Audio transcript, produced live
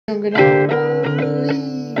I'm gonna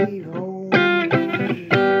leave home. I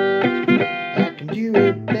can do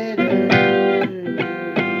it better.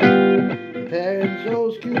 Parents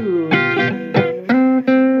old school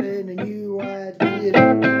and a new idea.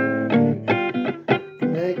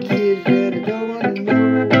 The kids that I don't want to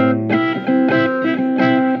know.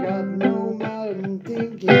 Got no modern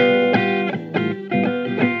thinking. I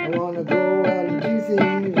want to go out and do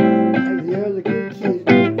things like the other good kids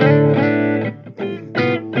do.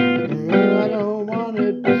 I don't want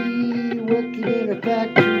to be working in a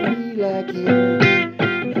factory like you.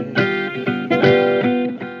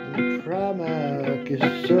 Primark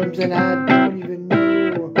is something I don't even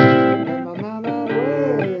know. And my mama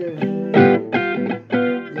was.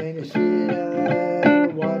 Then you sit down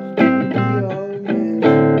and watch TV all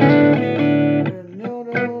day. No,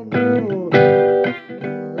 no, no.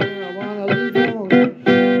 I wanna leave home.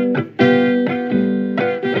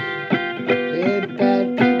 And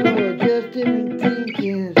bad people are just different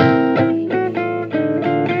thinking.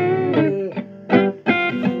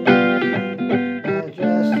 I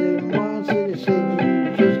trust them once and they said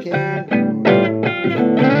you just can't go.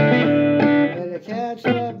 But I can't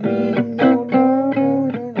stop me, no, no, no,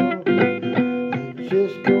 no, no. They're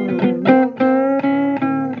just gonna no, no,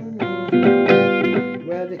 no.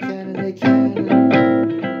 Well, they can and they can.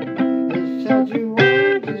 It's hard to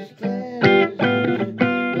understand.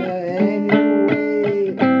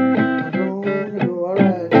 Anyway, I'm gonna go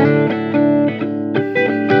alright.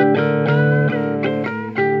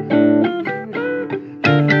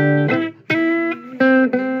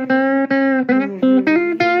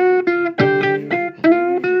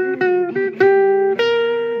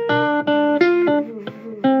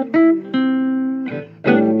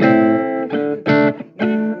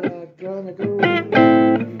 Gonna go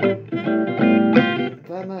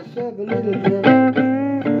find myself a little girl,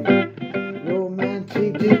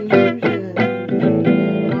 romantic delusion.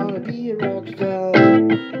 I wanna be a rock star,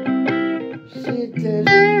 sit there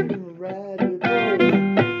and ride a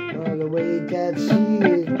boat. All the way Dad see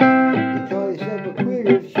it, you call yourself a queer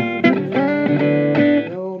if you do.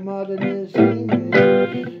 No modernist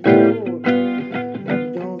English, no.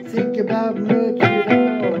 Don't think about much at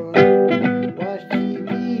all. Watch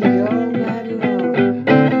TV all night long.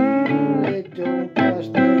 It don't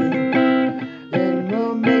cost nothing. Then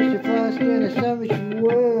Mom makes you fuss when it's so much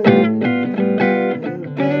work.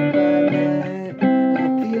 In bed by night,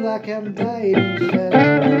 I feel like I'm dying inside.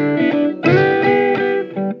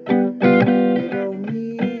 They don't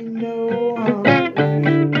mean no harm.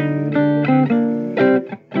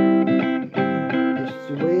 It's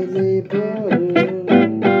the way they brought it.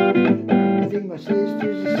 I think my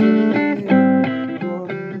sister's the same.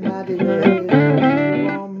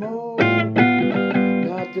 One more,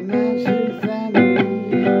 not the Manson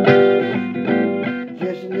family,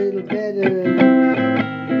 just a little better.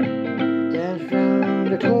 Dance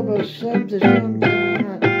round the club or something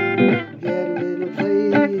sometime. Get a little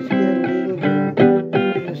place, get a little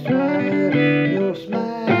girl. Smile, no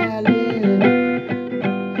smiling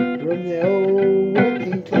from the old world.